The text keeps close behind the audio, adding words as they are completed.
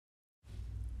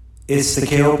It's the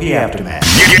KLP Aftermath.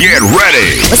 Get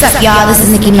ready. What's up, y'all? This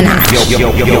is Nicki Minaj.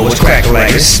 Yo, what's cracking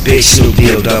like this? Big Snoop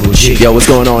Deal Double G. Yo, what's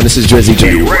going on? This is Drizzy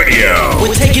J. Radio.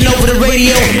 We're taking over the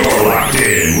radio. You're locked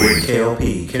in with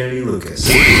KLP, Kennedy Lucas.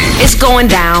 It's going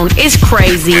down. It's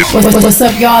crazy. What's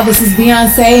up, y'all? This is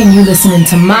Beyonce, and you listening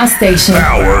to my station.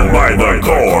 Powered by the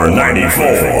Core 94.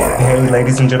 Hey,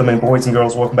 ladies and gentlemen, boys and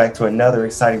girls, welcome back to another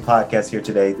exciting podcast here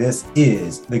today. This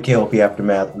is the KLP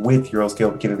Aftermath with your host,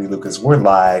 KLP Kennedy Lucas. We're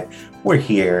live. We're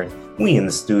here. We in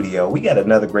the studio. We got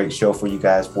another great show for you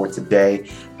guys for today.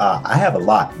 I have a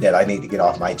lot that I need to get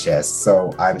off my chest,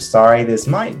 so I'm sorry. This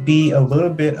might be a little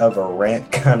bit of a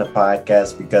rant kind of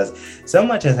podcast because so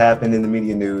much has happened in the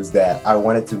media news that I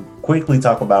wanted to quickly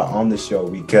talk about on the show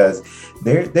because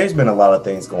there's been a lot of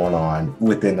things going on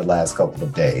within the last couple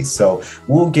of days. So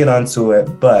we'll get onto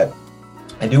it, but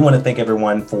I do want to thank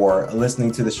everyone for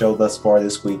listening to the show thus far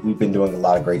this week. We've been doing a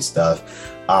lot of great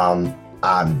stuff.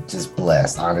 I'm just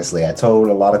blessed, honestly. I told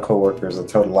a lot of coworkers, I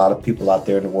told a lot of people out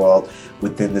there in the world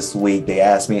within this week. They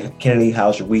asked me, Kennedy,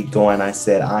 how's your week going? I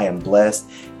said, I am blessed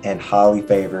and highly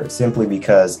favored simply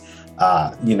because,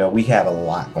 we have a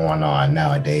lot going on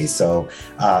nowadays. So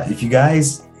if you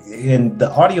guys in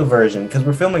the audio version, because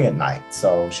we're filming at night.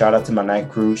 So shout out to my night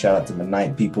crew. Shout out to my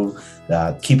night people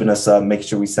keeping us up, making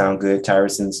sure we sound good.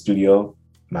 Tyrus in the studio,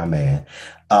 my man.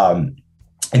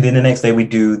 And then the next day we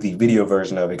do the video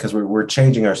version of it because we're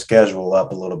changing our schedule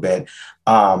up a little bit.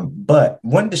 But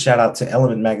wanted to shout out to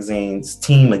Element Magazine's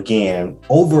team again.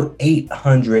 Over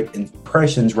 800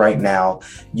 impressions right now.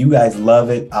 You guys love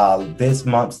it. This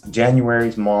month's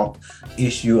January's month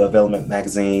issue of Element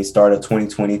Magazine, start of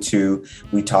 2022.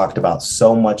 We talked about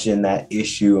so much in that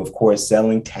issue. Of course,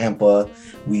 selling Tampa.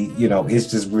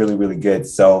 It's just really, really good.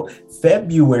 So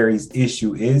February's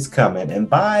issue is coming. And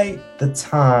by the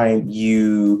time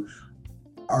you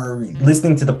are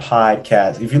listening to the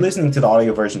podcast, if you're listening to the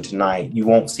audio version tonight, you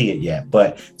won't see it yet.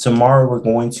 But tomorrow we're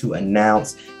going to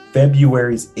announce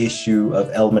February's issue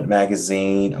of Element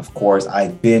Magazine. Of course,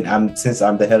 since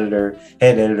I'm the head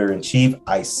editor in chief,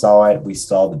 I saw it. We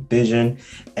saw the vision,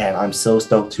 and I'm so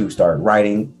stoked to start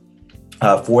writing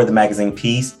for the magazine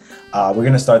piece. We're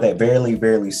going to start that very,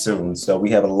 very soon. So we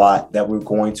have a lot that we're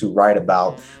going to write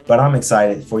about, but I'm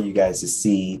excited for you guys to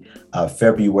see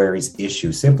February's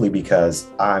issue simply because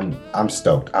I'm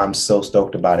stoked. I'm so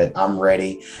stoked about it. I'm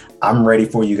ready. I'm ready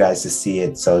for you guys to see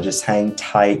it. So just hang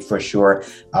tight for sure.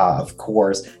 Of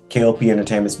course, KLP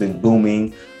Entertainment's been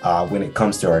booming when it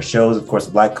comes to our shows. Of course,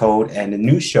 Black Code and the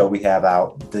new show we have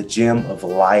out, The Gem of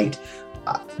Light.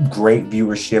 Great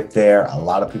viewership there. A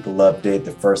lot of people loved it,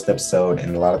 the first episode,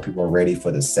 and a lot of people are ready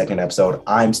for the second episode.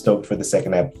 I'm stoked for the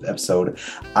second episode.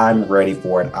 I'm ready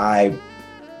for it.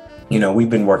 We've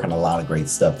been working a lot of great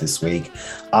stuff this week.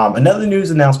 Another news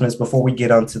announcements before we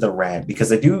get onto the rant, because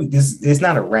this is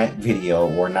not a rant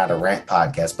video or not a rant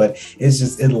podcast, but it's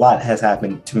just a lot has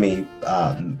happened to me,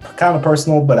 kind of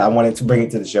personal, but I wanted to bring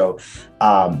it to the show.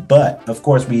 But of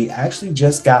course, we actually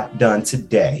just got done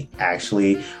today.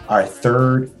 Actually, our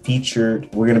third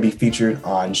featured, we're going to be featured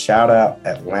on Shout Out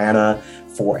Atlanta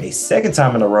for a second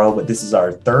time in a row, but this is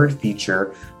our third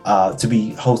feature to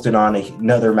be hosted on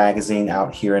another magazine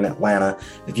out here in Atlanta.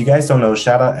 If you guys don't know,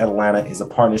 Shout Out Atlanta is a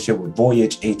partnership with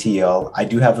Voyage ATL. I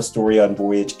do have a story on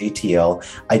Voyage ATL.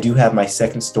 I do have my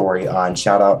second story on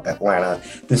Shout Out Atlanta.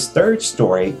 This third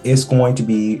story is going to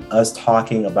be us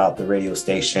talking about the radio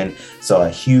station. So a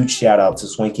huge shout out to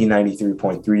Swanky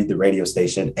 93.3, the radio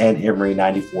station, and Emory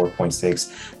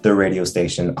 94.6, the radio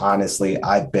station. Honestly,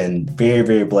 I've been very,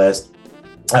 very blessed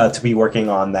to be working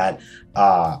on that.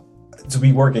 To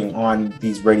be working on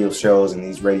these radio shows and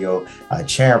these radio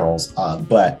channels.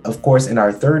 But of course, in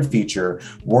our third feature,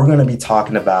 we're going to be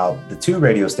talking about the two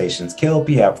radio stations,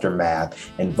 KLP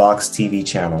Aftermath and Vox TV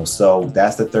channel. So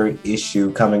that's the third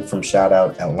issue coming from Shout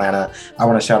Out Atlanta. I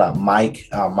want to shout out Mike.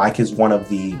 Mike is one of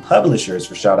the publishers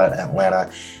for Shout Out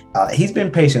Atlanta. He's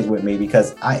been patient with me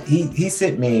because he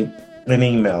sent me an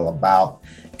email about,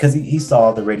 because he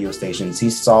saw the radio stations, he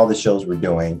saw the shows we're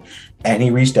doing, and he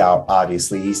reached out.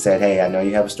 Obviously, he said, hey, I know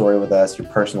you have a story with us, your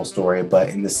personal story, but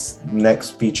in this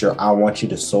next feature, I want you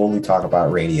to solely talk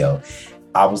about radio.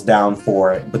 I was down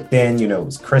for it, but then, it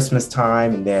was Christmas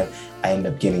time, and then I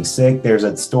ended up getting sick. There's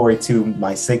a story to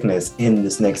my sickness in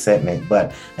this next segment,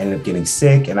 but I ended up getting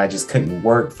sick, and I just couldn't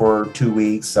work for 2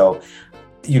 weeks. So,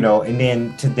 and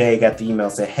then today got the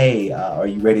email said, hey, are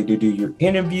you ready to do your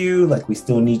interview? Like, we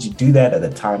still need you to do that at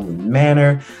a timely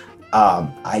manner.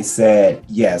 I said,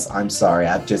 yes, I'm sorry.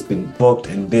 I've just been booked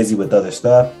and busy with other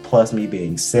stuff, plus me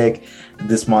being sick.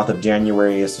 This month of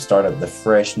January is the start of the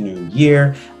fresh new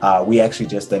year. We actually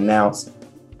just announced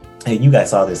And you guys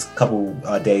saw this a couple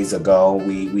days ago.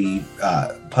 We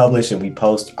publish and we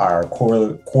post our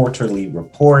quarterly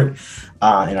report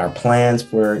and our plans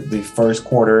for the first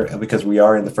quarter, because we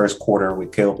are in the first quarter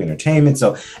with KLP Entertainment.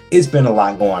 So it's been a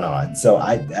lot going on. So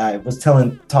I was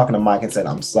talking to Mike and said,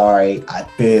 I'm sorry. I've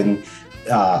been,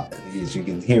 as you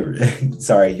can hear,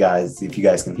 sorry guys, if you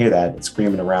guys can hear that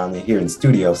screaming around here in the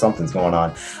studio, something's going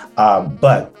on.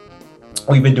 But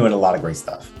we've been doing a lot of great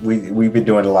stuff. We've been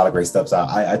doing a lot of great stuff. So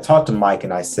I talked to Mike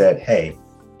and I said, hey,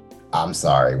 I'm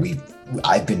sorry.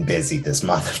 I've been busy this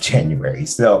month of January.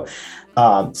 So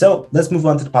let's move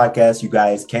on to the podcast. You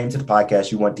guys came to the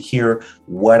podcast. You want to hear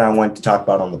what I want to talk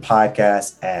about on the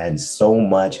podcast. And so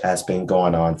much has been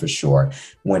going on for sure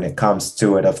when it comes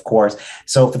to it, of course.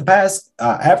 So for the past,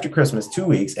 after Christmas, 2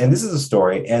 weeks, and this is a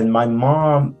story, and my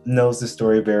mom knows this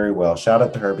story very well. Shout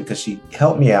out to her because she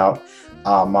helped me out.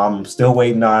 Mom, I'm still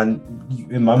waiting on,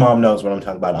 my mom knows what I'm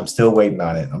talking about. I'm still waiting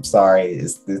on it. I'm sorry.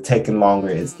 It's taking longer.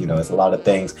 It's a lot of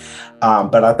things.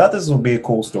 But I thought this would be a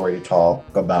cool story to talk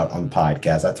about on the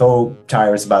podcast. I told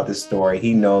Tyrus about this story.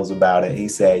 He knows about it. He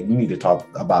said, you need to talk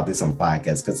about this on the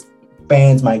podcast because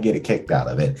fans might get a kick out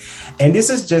of it. And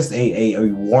this is just a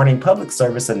warning, public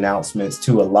service announcements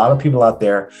to a lot of people out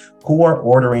there who are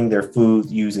ordering their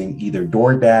food using either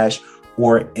DoorDash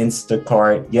or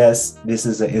Instacart. Yes, this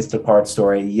is an Instacart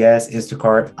story. Yes,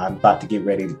 Instacart, I'm about to get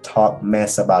ready to talk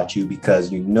mess about you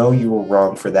because you know you were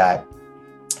wrong for that.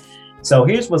 So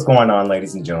here's what's going on,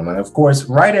 ladies and gentlemen. Of course,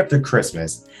 right after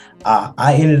Christmas,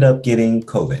 I ended up getting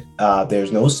COVID.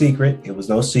 There's no secret. It was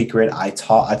no secret. I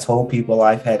told people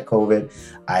I've had COVID.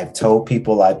 I've told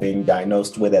people I've been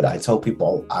diagnosed with it. I told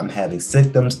people I'm having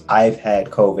symptoms. I've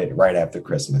had COVID right after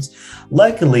Christmas.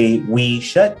 Luckily, we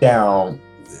shut down.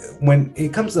 When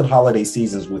it comes to the holiday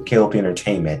seasons with KLP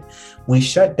Entertainment, we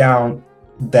shut down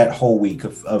that whole week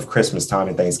of Christmas time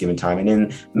and Thanksgiving time. And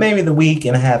then maybe the week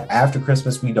and a half after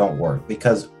Christmas, we don't work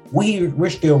because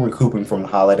we're still recouping from the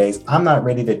holidays. I'm not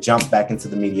ready to jump back into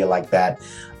the media like that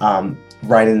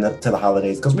right into the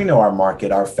holidays because we know our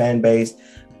market, our fan base.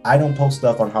 I don't post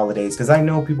stuff on holidays because I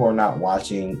know people are not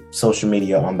watching social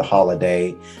media on the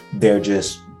holiday. They're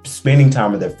just spending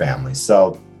time with their families.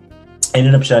 So I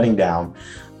ended up shutting down.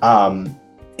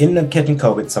 Ended up catching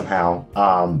COVID somehow.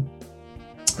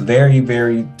 Very,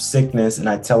 very sickness. And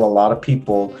I tell a lot of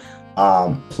people,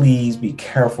 please be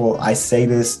careful. I say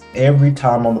this every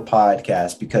time on the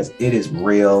podcast because it is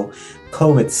real.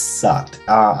 COVID sucked.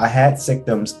 I had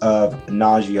symptoms of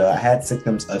nausea. I had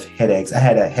symptoms of headaches. I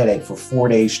had a headache for 4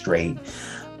 days straight.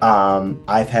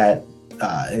 I've had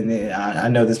and I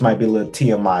know this might be a little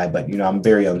TMI, but I'm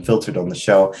very unfiltered on the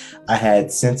show. I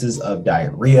had senses of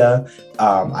diarrhea.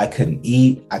 I couldn't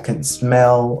eat. I couldn't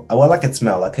smell. Well, I could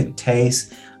smell. I couldn't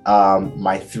taste.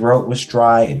 My throat was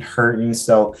dry and hurting.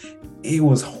 So it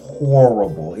was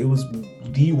horrible. It was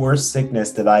the worst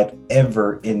sickness that I've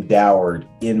ever endured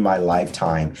in my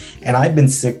lifetime. And I've been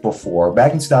sick before.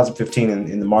 Back in 2015,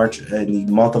 in the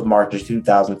month of March of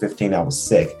 2015, I was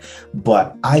sick.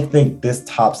 But I think this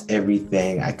tops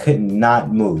everything. I could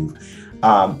not move.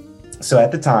 So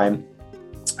at the time,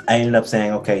 I ended up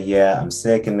saying, okay, yeah, I'm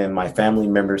sick. And then my family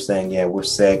members saying, yeah, we're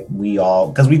sick.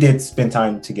 Because we did spend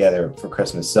time together for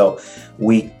Christmas. So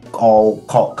we all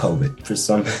caught COVID for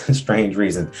some strange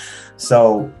reason.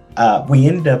 So I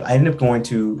ended up going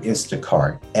to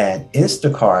Instacart, and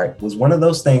Instacart was one of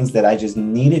those things that I just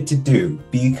needed to do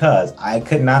because I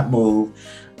could not move.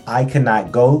 I could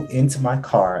not go into my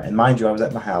car. And mind you, I was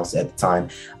at my house at the time.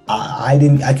 I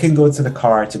couldn't go to the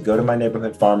car to go to my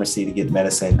neighborhood pharmacy to get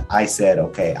medicine. I said,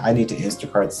 okay, I need to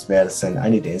Instacart this medicine. I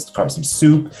need to Instacart some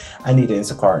soup. I need to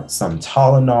Instacart some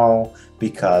Tylenol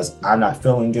because I'm not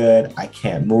feeling good. I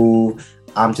can't move.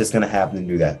 I'm just going to have to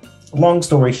do that. Long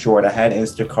story short, I had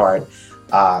Instacart.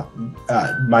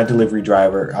 My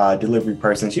delivery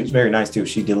person, she was very nice too.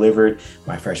 She delivered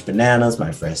my fresh bananas,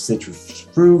 my fresh citrus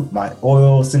fruit, my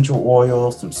essential oil,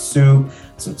 some soup,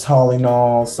 some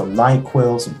Tylenol, some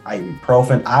NyQuil, some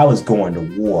ibuprofen. I was going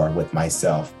to war with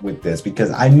myself with this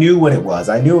because I knew what it was.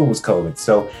 I knew it was COVID.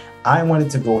 So I wanted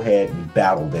to go ahead and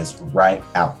battle this right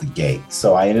out the gate.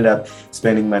 So I ended up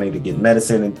spending money to get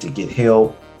medicine and to get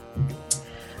healed.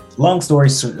 Long story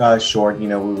short, we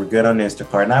were good on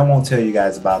Instacart, and I won't tell you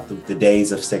guys about the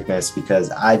days of sickness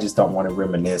because I just don't want to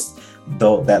reminisce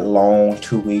that long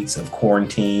 2 weeks of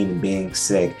quarantine and being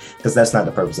sick, because that's not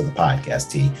the purpose of the podcast,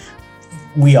 T.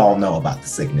 We all know about the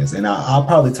sickness, and I'll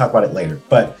probably talk about it later.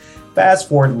 But fast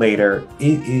forward later,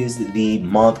 it is the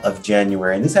month of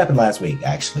January, and this happened last week,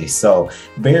 actually. So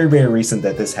very, very recent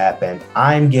that this happened.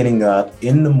 I'm getting up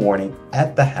in the morning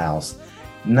at the house.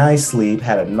 Nice sleep,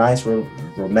 had a nice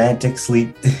romantic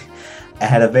sleep. I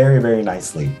had a very, very nice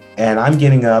sleep. And I'm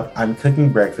getting up, I'm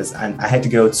cooking breakfast, and I had to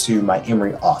go to my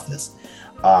Emory office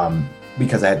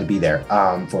because I had to be there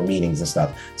for meetings and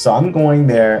stuff. So I'm going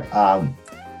there,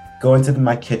 going to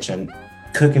my kitchen,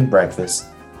 cooking breakfast,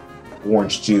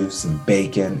 orange juice and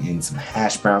bacon and some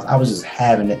hash browns. I was just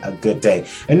having a good day.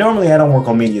 And normally I don't work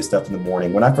on media stuff in the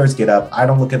morning. When I first get up, I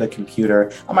don't look at the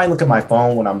computer. I might look at my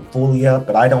phone when I'm fully up,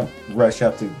 but I don't rush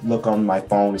up to look on my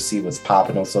phone to see what's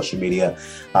popping on social media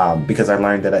because I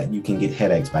learned that you can get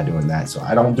headaches by doing that. So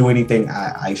I don't do anything.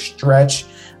 I stretch,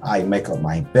 I make up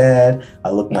my bed, I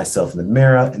look myself in the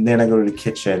mirror, and then I go to the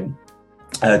kitchen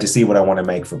to see what I want to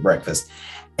make for breakfast.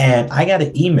 And I got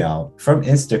an email from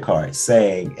Instacart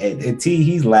saying, and T,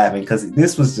 he's laughing because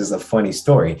this was just a funny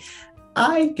story.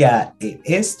 I got an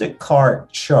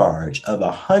Instacart charge of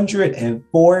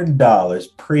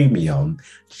 $104 premium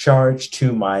charged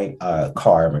to my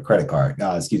my credit card,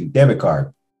 debit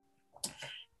card.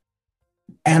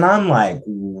 And I'm like,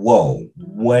 whoa,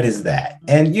 what is that?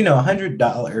 And,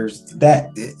 $100, that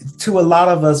to a lot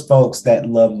of us folks that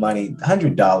love money,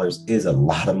 $100 is a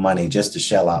lot of money just to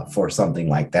shell out for something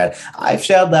like that. I've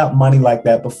shelled out money like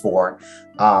that before.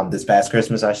 This past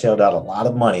Christmas, I shelled out a lot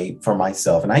of money for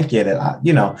myself, and I get it,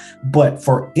 but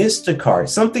for Instacart,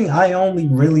 something I only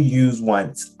really use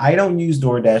once. I don't use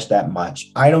DoorDash that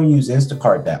much. I don't use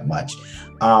Instacart that much.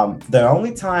 The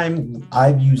only time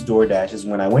I've used DoorDash is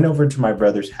when I went over to my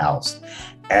brother's house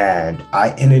and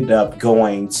I ended up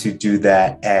going to do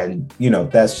that. And,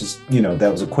 that's just,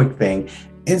 that was a quick thing.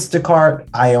 Instacart,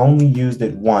 I only used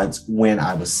it once when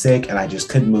I was sick and I just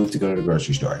couldn't move to go to the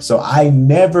grocery store. So I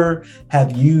never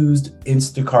have used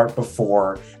Instacart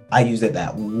before. I used it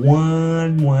that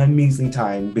one measly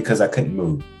time because I couldn't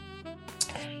move.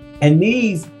 And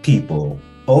these people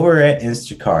over at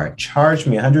Instacart charged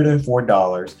me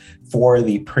 $104 for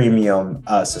the premium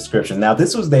subscription. Now,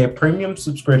 this was their premium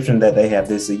subscription that they have.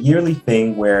 This is a yearly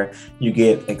thing where you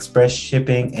get express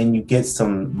shipping and you get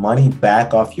some money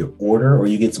back off your order, or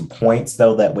you get some points,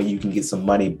 though, that way you can get some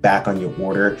money back on your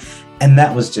order. And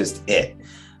that was just it.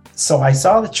 So I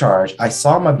saw the charge, I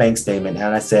saw my bank statement,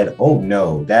 and I said, oh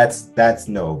no, that's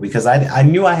no, because I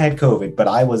knew I had COVID, but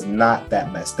I was not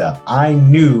that messed up. I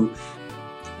knew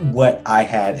what I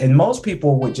had. And most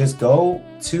people would just go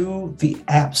to the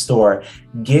app store,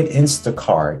 get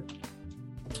Instacart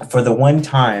for the one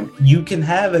time. You can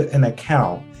have an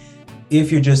account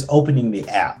if you're just opening the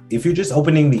app. If you're just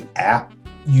opening the app,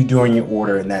 you're doing your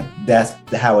order, and that's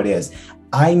how it is.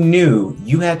 I knew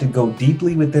you had to go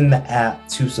deeply within the app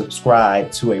to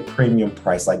subscribe to a premium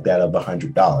price like that of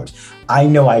 $100. I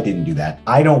know I didn't do that.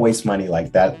 I don't waste money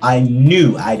like that. I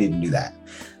knew I didn't do that.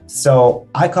 So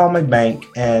I called my bank,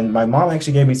 and my mom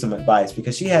actually gave me some advice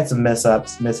because she had some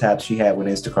mishaps she had with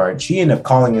Instacart. She ended up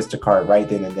calling Instacart right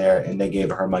then and there, and they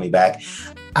gave her money back.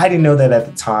 I didn't know that at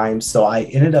the time, so I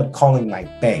ended up calling my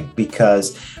bank,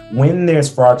 because when there's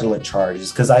fraudulent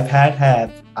charges, because I've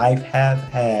had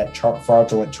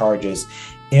fraudulent charges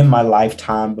in my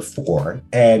lifetime before.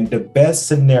 And the best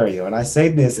scenario, and I say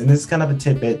this, and this is kind of a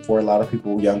tidbit for a lot of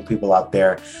people, young people out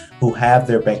there who have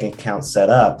their bank account set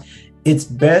up, it's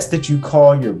best that you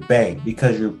call your bank,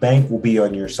 because your bank will be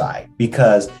on your side,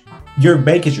 because your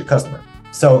bank is your customer.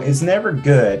 So it's never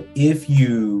good if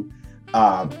you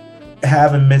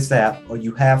have a mishap or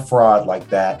you have fraud like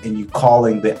that and you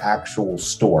calling the actual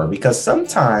store, because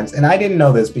sometimes, and I didn't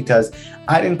know this because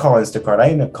I didn't call Instacart, I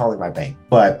ended up calling my bank,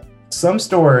 but some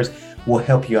stores will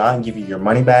help you out and give you your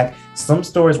money back. Some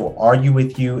stores will argue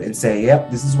with you and say, yep,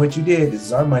 this is what you did, this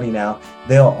is our money now.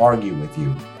 They'll argue with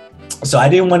you. So I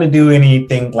didn't want to do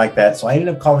anything like that. So I ended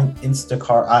up calling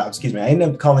I ended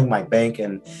up calling my bank,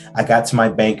 and I got to my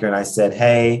banker and I said,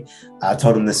 hey, I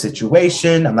told him the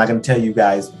situation. I'm not going to tell you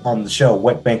guys on the show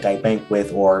what bank I bank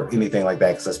with or anything like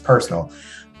that, because that's personal.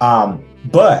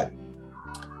 But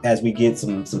as we get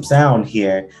some sound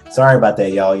here, sorry about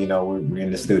that, y'all. We're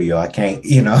in the studio. I can't,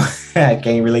 I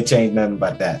can't really change nothing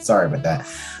about that. Sorry about that.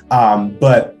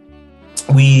 But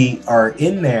we are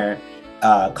in there.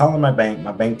 Calling my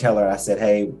bank teller, I said,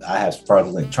 hey, I have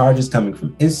fraudulent charges coming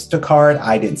from Instacart.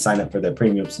 I didn't sign up for their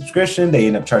premium subscription. They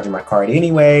ended up charging my card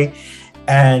anyway.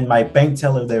 And my bank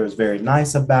teller there was very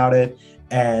nice about it.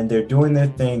 And they're doing their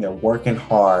thing. They're working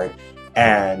hard.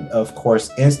 And of course,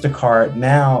 Instacart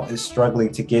now is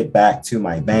struggling to get back to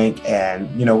my bank. And,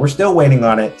 we're still waiting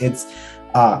on it.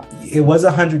 It was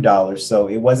 $100, so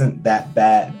it wasn't that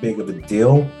big of a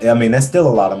deal. I mean, that's still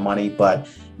a lot of money, but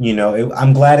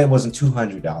I'm glad it wasn't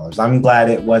 $200. I'm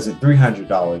glad it wasn't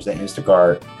 $300 that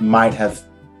Instacart might have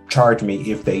charged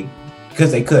me if they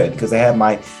because they had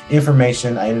my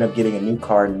information. I ended up getting a new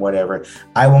card and whatever.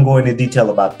 I won't go into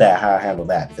detail about that, how I handle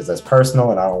that, because that's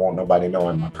personal and I don't want nobody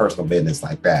knowing my personal business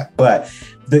like that. But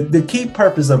the key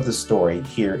purpose of the story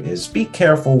here is be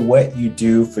careful what you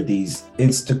do for these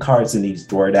Instacarts and these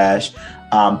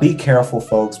DoorDash. Be careful,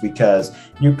 folks, because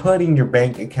you're putting your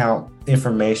bank account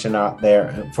information out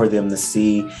there for them to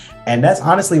see. And that's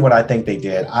honestly what I think they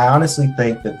did. I honestly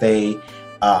think that they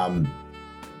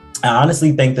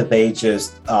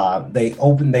just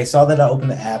they saw that I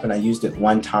opened the app and I used it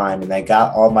one time and they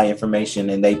got all my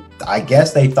information, and I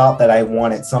guess they thought that I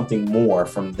wanted something more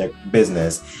from their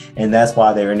business, and that's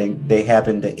why they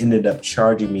happened to ended up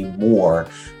charging me more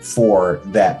for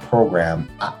that program.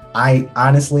 I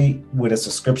honestly, with a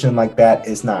subscription like that,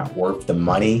 it's not worth the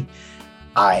money.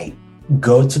 I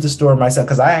go to the store myself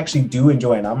because I actually do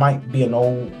enjoy it. I might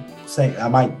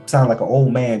sound like an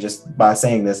old man just by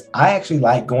saying this. I actually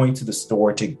like going to the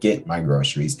store to get my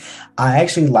groceries. I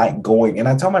actually like going, and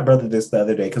I told my brother this the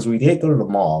other day because we did go to the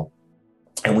mall,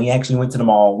 and we actually went to the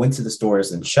mall, went to the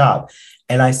stores and shopped.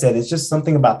 And I said, it's just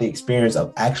something about the experience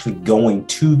of actually going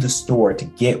to the store to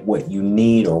get what you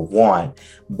need or want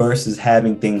versus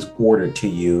having things ordered to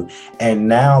you. And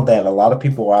now that a lot of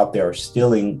people out there are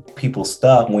stealing people's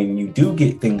stuff, when you do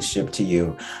get things shipped to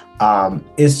you,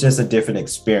 it's just a different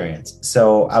experience.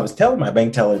 So I was telling my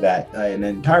bank teller that, and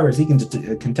then Tyrus, he can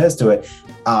contest to it.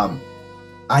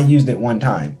 I used it one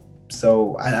time.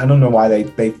 So I don't know why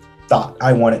they thought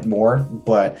I wanted more,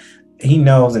 but he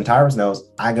knows, and Tyrus knows,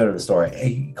 I go to the store.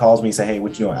 He calls me, say, hey,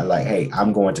 what you doing? I'm like, hey,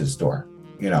 I'm going to the store.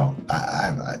 You know,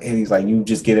 and he's like, you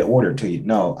just get it ordered to you.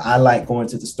 No, I like going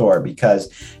to the store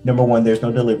because, number one, there's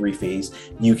no delivery fees.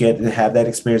 You get to have that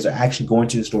experience of actually going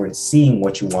to the store and seeing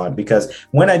what you want. Because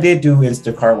when I did do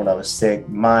Instacart when I was sick,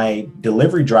 my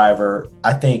delivery driver,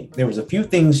 I think there was a few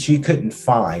things she couldn't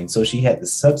find, so she had to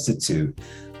substitute.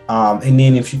 And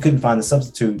then if she couldn't find the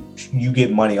substitute, you get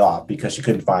money off because she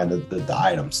couldn't find the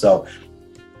item. So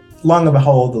long and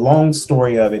behold, the long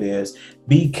story of it is,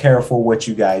 be careful what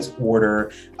you guys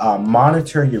order.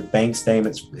 Monitor your bank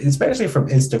statements, especially from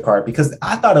Instacart, because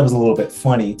I thought it was a little bit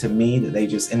funny to me that they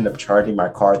just ended up charging my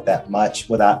card that much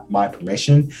without my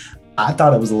permission. I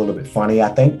thought it was a little bit funny. I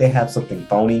think they have something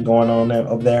phony going on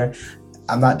over there.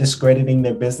 I'm not discrediting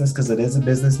their business because it is a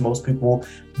business. Most people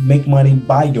make money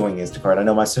by doing Instacart. I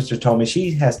know my sister told me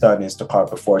she has done Instacart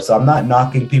before, so I'm not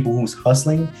knocking people who's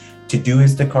hustling to do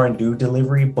Instacart and do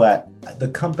delivery, but the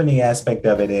company aspect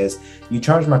of it is you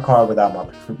charge my card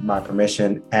without my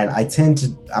permission, and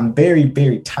I'm very,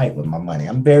 very tight with my money.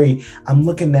 I'm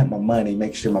looking at my money,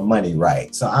 make sure my money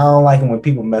right. So I don't like it when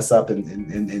people mess up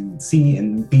and see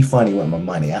and be funny with my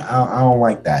money. I don't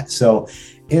like that. So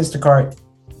Instacart,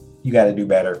 you got to do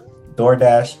better.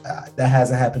 DoorDash, that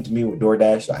hasn't happened to me with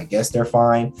DoorDash, so I guess they're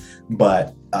fine.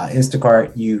 But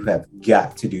Instacart, you have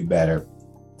got to do better.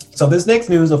 So this next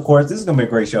news, of course, this is going to be a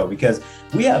great show because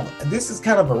this is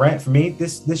kind of a rant for me,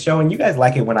 this show, and you guys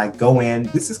like it when I go in.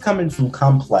 This is coming from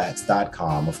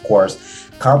Complex.com, of course.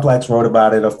 Complex wrote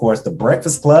about it, of course. The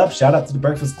Breakfast Club, shout out to the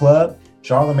Breakfast Club.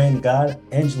 Charlamagne the God,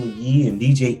 Angela Yee, and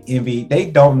DJ Envy. They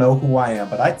don't know who I am,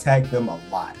 but I tag them a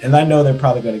lot. And I know they're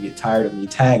probably going to get tired of me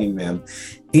tagging them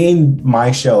in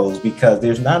my shows because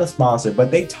there's not a sponsor,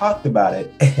 but they talked about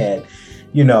it. And,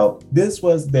 you know, this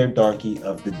was their donkey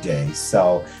of the day.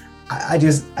 So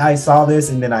I saw this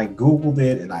and then I Googled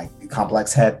it, and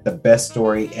Complex had the best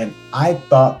story. And I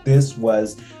thought this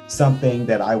was something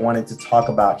that I wanted to talk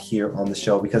about here on the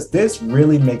show because this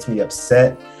really makes me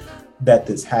upset that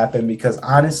this happened, because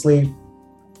honestly,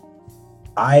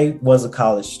 I was a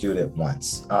college student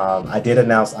once. I did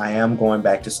announce I am going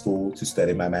back to school to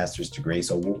study my master's degree,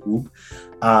 so whoop whoop.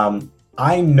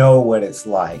 I know what it's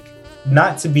like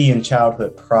not to be in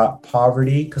childhood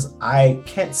poverty, because I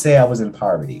can't say I was in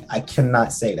poverty. I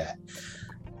cannot say that.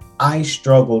 I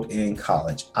struggled in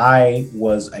college. I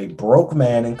was a broke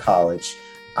man in college.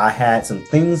 I had some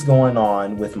things going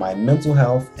on with my mental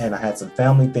health, and I had some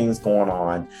family things going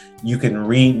on. You can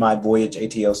read my Voyage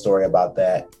ATL story about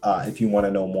that if you want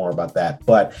to know more about that.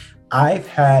 But I've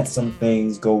had some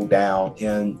things go down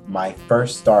in my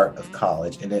first start of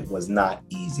college, and it was not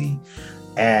easy.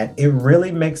 And it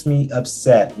really makes me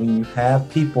upset when you have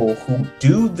people who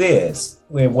do this,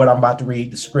 with what I'm about to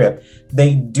read, the script,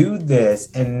 they do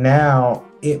this, and now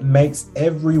it makes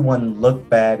everyone look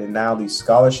bad. And now these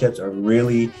scholarships are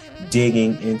really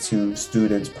digging into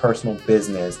students' personal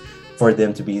business for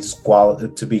them to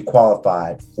be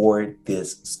qualified for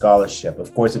this scholarship.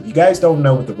 Of course, if you guys don't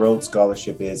know what the Rhodes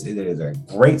Scholarship is, it is a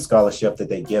great scholarship that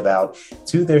they give out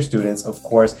to their students. Of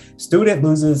course, student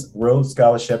loses Rhodes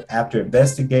Scholarship after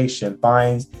investigation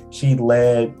finds she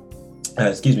led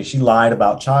She lied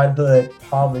about childhood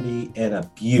poverty and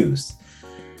abuse.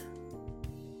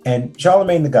 And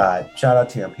Charlemagne the God, shout out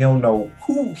to him. He don't know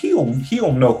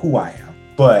who I am,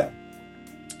 but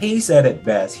he said it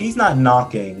best. He's not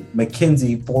knocking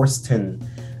Mackenzie Forston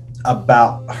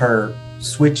about her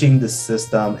switching the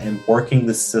system and working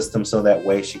the system so that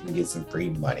way she can get some free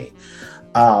money.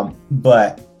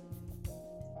 But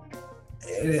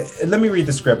let me read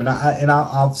the script, and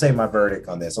I'll say my verdict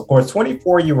on this. Of course,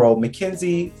 24-year-old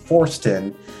Mackenzie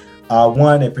Forston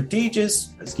won a prestigious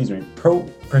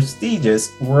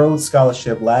Rhodes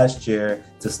Scholarship last year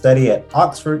to study at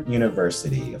Oxford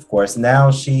University. Of course,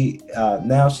 now she's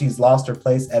lost her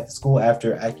place at the school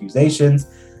after accusations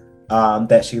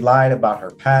that she lied about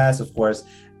her past. Of course,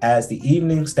 as the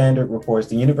Evening Standard reports,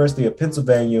 the University of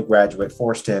Pennsylvania graduate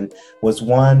Forston was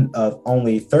one of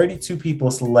only 32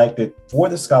 people selected for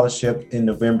the scholarship in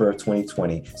November of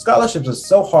 2020. Scholarships are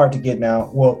so hard to get now.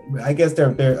 Well, I guess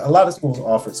there a lot of schools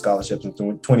offered scholarships in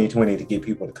 2020 to get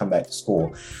people to come back to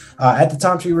school. At the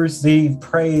time, she received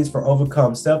praise for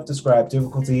overcome self-described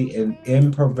difficulty in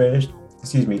impoverished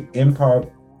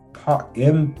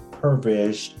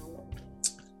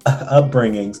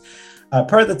upbringings.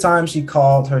 Per the Times, she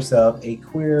called herself a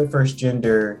queer first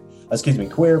generation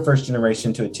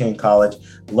to attend college,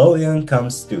 low-income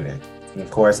student. Of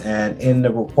course, and in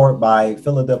the report by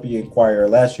Philadelphia Inquirer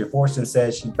last year, Forston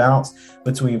said she bounced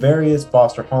between various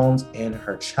foster homes in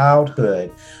her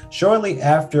childhood. Shortly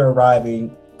after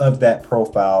arriving of that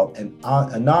profile, an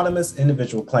anonymous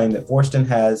individual claimed that Forston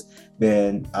has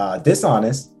been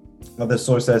dishonest. The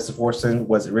source says Forston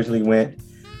was originally went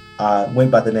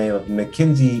by the name of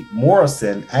Mackenzie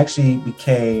Morrison, actually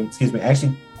came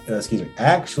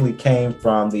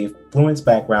from the affluent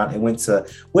background and went to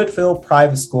Whitfield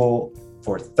Private School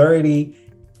for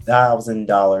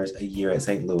 $30,000 a year at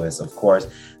St. Louis. Of course,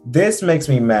 this makes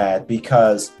me mad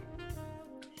because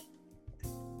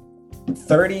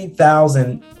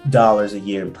 $30,000 a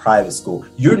year in private school,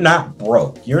 you're not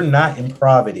broke, you're not in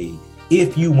poverty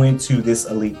if you went to this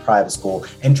elite private school.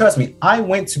 And trust me, I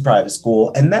went to private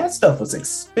school and that stuff was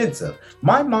expensive.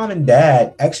 My mom and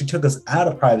dad actually took us out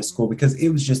of private school because it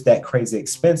was just that crazy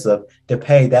expensive to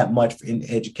pay that much in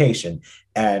education.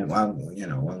 And I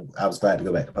was glad to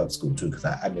go back to public school too, because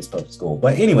I miss public school.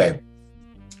 But anyway,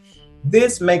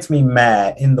 this makes me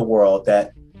mad in the world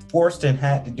that Forston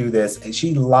had to do this. And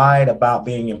she lied about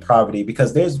being in poverty,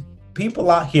 because there's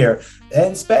people out here,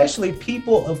 and especially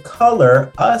people of color,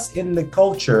 us in the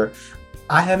culture.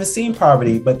 I haven't seen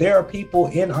poverty, but there are people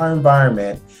in our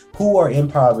environment who are in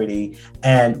poverty,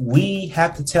 and we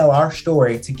have to tell our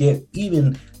story to get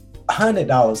even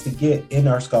 $100 to get in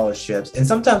our scholarships. And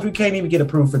sometimes we can't even get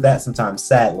approved for that sometimes,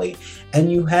 sadly. And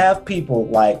you have people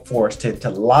like Forston to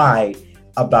lie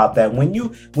about that. When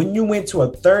you went to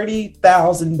a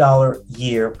 $30,000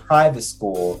 year private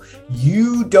school,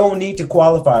 you don't need to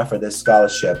qualify for this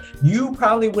scholarship. You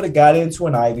probably would have got into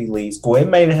an Ivy League school. It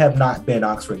may have not been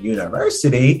Oxford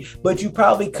University, but you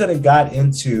probably could have got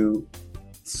into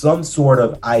some sort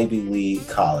of Ivy League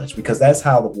college, because that's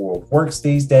how the world works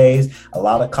these days. A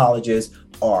lot of colleges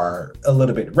are a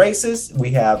little bit racist.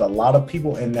 We have a lot of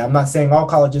people, and I'm not saying all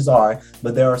colleges are,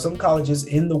 but there are some colleges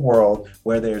in the world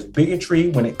where there's bigotry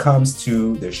when it comes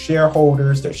to their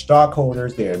shareholders, their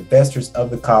stockholders, their investors of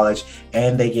the college,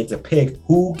 and they get to pick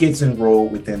who gets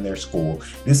enrolled within their school.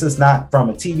 This is not from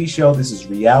a TV show. This is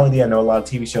reality. I know a lot of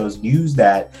TV shows use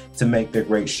that to make their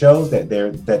great shows that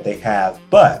they have,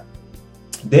 but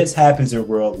this happens in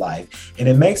real life, and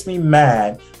it makes me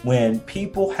mad when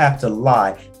people have to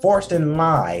lie. Forston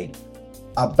lied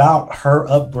about her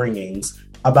upbringings,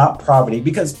 about poverty,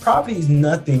 because poverty is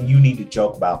nothing you need to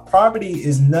joke about. Poverty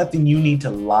is nothing you need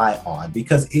to lie on,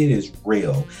 because it is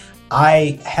real.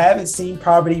 I haven't seen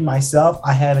poverty myself.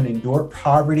 I haven't endured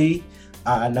poverty.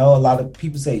 I know a lot of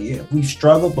people say, yeah, we've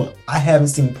struggled, but I haven't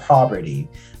seen poverty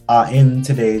in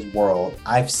today's world.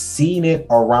 I've seen it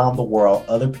around the world.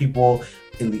 Other people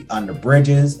under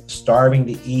bridges, starving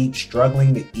to eat,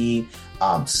 struggling to eat.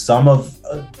 Some of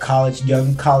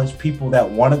young college people that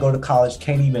want to go to college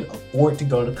can't even afford to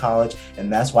go to college.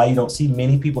 And that's why you don't see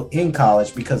many people in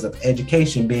college, because of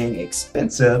education being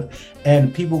expensive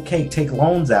and people can't take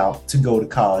loans out to go to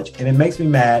college. And it makes me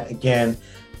mad. Again,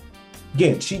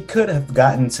 she could have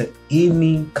gotten to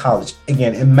any college.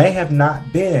 Again, it may have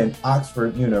not been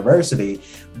Oxford University,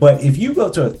 but if you go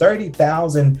to a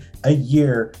 $30,000 a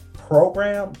year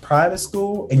program, private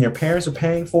school, and your parents are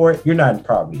paying for it, you're not in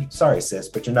poverty. Sorry, sis,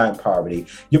 but you're not in poverty.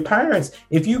 Your parents,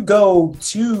 if you go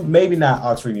to maybe not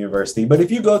Oxford University, but if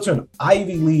you go to an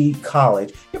Ivy League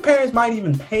college, your parents might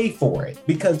even pay for it,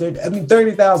 because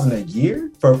 $30,000 a year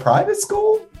for a private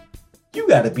school? You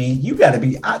gotta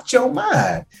be out your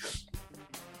mind.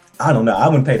 I don't know. I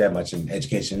wouldn't pay that much in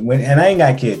education. And I ain't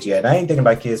got kids yet. I ain't thinking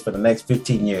about kids for the next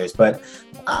 15 years, but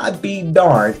I'd be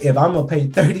darned if I'm gonna pay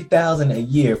 $30,000 a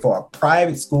year for a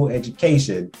private school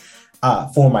education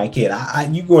for my kid.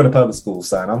 You go to public school,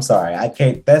 son. I'm sorry. I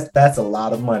can't. That's a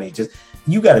lot of money. Just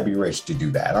you got to be rich to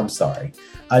do that. I'm sorry.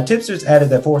 Tipsters added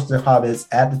that Forresten's hobbies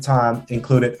at the time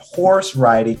included horse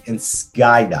riding and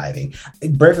skydiving.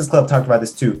 Breakfast Club talked about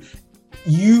this too.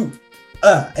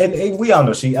 And we all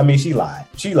know she lied.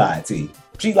 She lied, T.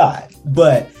 She lied.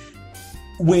 But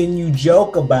when you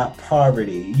joke about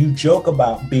poverty, you joke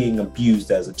about being abused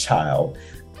as a child,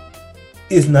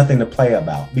 is nothing to play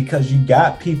about, because you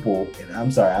got people, and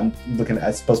I'm sorry, I'm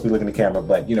supposed to be looking at the camera,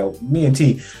 but me and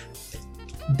T,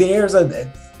 there's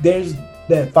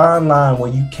that fine line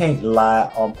where you can't lie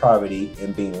on poverty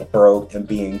and being broke and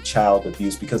being child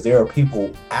abuse, because there are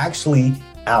people actually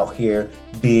out here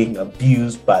being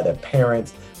abused by their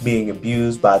parents, being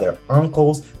abused by their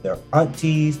uncles, their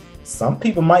aunties. Some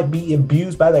people might be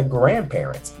abused by their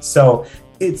grandparents. So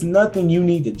it's nothing you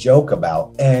need to joke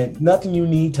about and nothing you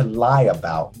need to lie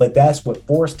about. But that's what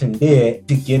Forreston did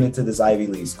to get into this Ivy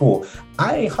League school.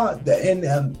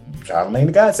 Charlamagne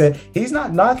the God said he's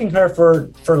not knocking her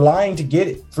for lying to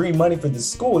get free money for the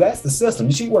school. That's the system.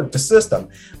 She worked the system.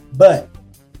 But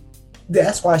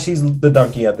that's why she's the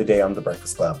donkey of the day on the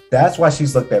Breakfast Club. That's why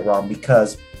she's looked at wrong,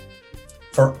 because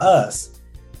for us,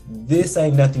 this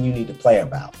ain't nothing you need to play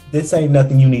about. This ain't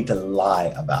nothing you need to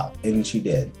lie about. And she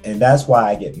did. And that's why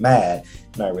I get mad.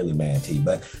 Not really mad, T,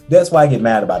 but that's why I get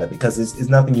mad about it, because it's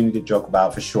nothing you need to joke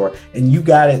about for sure. And you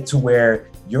got it to where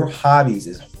your hobbies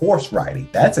is horse riding.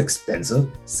 That's expensive.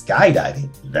 Skydiving.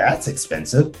 That's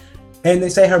expensive. And they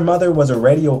say her mother was a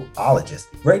radiologist.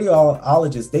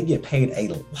 Radiologists, they get paid a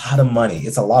lot of money.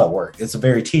 It's a lot of work. It's a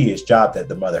very tedious job that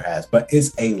the mother has, but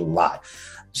it's a lot.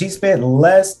 She spent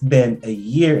less than a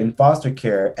year in foster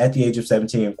care at the age of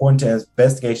 17, according to an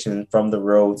investigation from the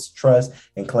Rhodes Trust,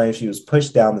 and claims she was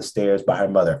pushed down the stairs by her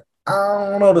mother. I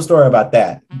don't know the story about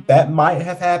that. That might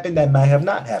have happened. That might have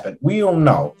not happened. We don't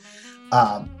know.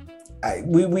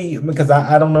 Because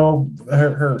I don't know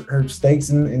her stakes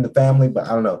in the family, but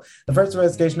I don't know. The first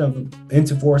investigation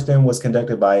into Forreston was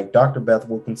conducted by Dr. Beth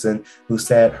Wilkinson, who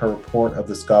said her report of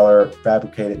the scholar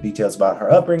fabricated details about her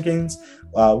upbringings.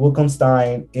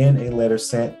 Wilkenstein, in a letter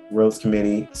sent Rhodes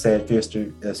Committee, said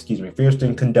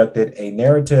Forreston conducted a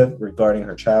narrative regarding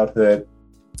her childhood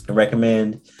and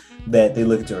recommend that they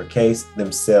look into her case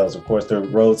themselves. Of course, the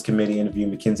Rhodes Committee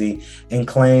interviewed Mackenzie and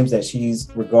claims that she's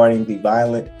regarding the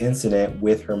violent incident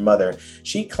with her mother.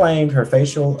 She claimed her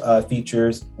facial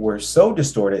features were so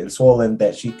distorted and swollen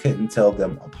that she couldn't tell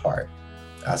them apart.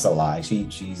 That's a lie.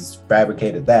 She's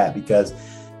fabricated that because,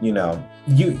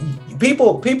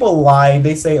 people lie.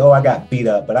 They say, "Oh, I got beat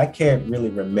up," but I can't really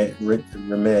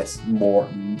reminisce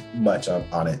much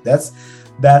on it.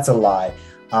 That's a lie.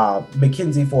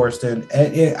 Mackenzie Forreston,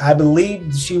 I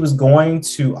believe she was going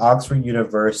to Oxford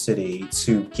University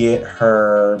to get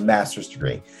her master's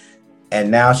degree.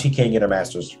 And now she can't get her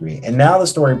master's degree. And now the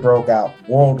story broke out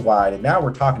worldwide. And now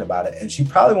we're talking about it. And she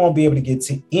probably won't be able to get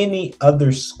to any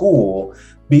other school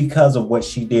because of what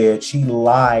she did. She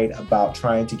lied about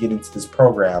trying to get into this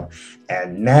program.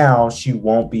 And now she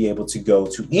won't be able to go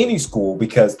to any school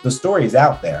because the story is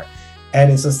out there. And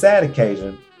it's a sad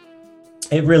occasion.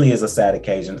 It really is a sad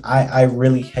occasion. I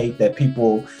really hate that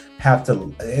people have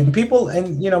to, people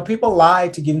lie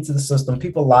to get into the system.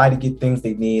 People lie to get things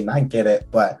they need, and I get it,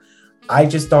 but I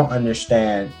just don't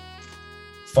understand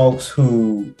folks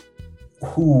who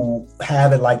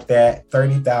have it like that,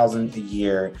 $30,000 a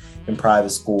year in private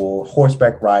school,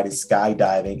 horseback riding,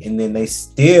 skydiving, and then they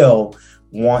still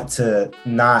want to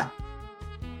not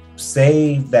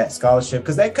save that scholarship,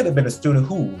 because that could have been a student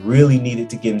who really needed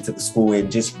to get into the school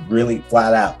and just really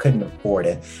flat out couldn't afford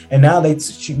it. And now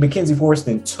Mackenzie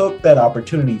Forreston took that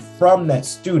opportunity from that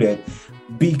student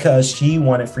because she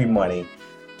wanted free money.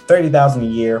 $30,000 a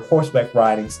year, horseback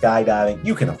riding, skydiving,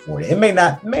 you can afford it. It may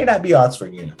not be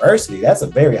Oxford University. That's a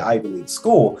very Ivy League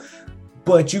school,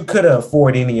 but you could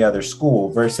afford any other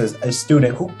school versus a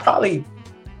student who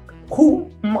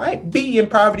might be in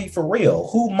poverty for real,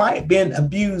 who might have been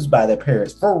abused by their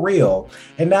parents for real,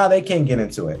 and now they can't get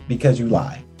into it because you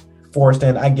lie.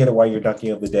 Forreston, I get it why you're donkey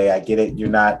of the day. I get it.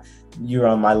 You're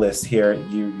on my list here.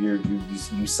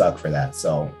 You suck for that.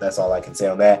 So that's all I can say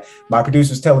on that. My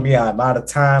producer's telling me I'm out of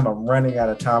time. I'm running out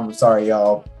of time. I'm sorry,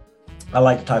 y'all. I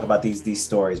like to talk about these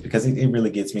stories because it really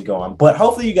gets me going. But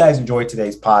hopefully you guys enjoyed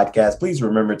today's podcast. Please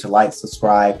remember to like,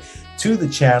 subscribe to the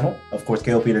channel. Of course,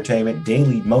 KLP Entertainment,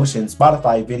 Daily Motion,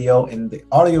 Spotify video, and the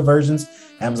audio versions,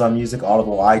 Amazon Music,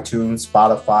 Audible, iTunes,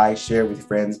 Spotify. Share with your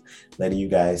friends, letting you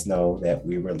guys know that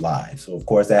we were live. So, of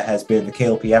course, that has been the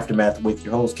KLP Aftermath with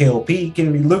your host, KLP,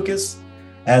 Kennedy Lucas.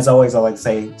 As always, I like to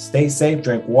say, stay safe,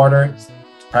 drink water,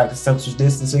 practice social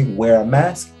distancing, wear a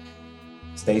mask,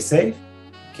 stay safe.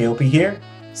 KLP here,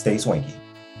 stay swanky.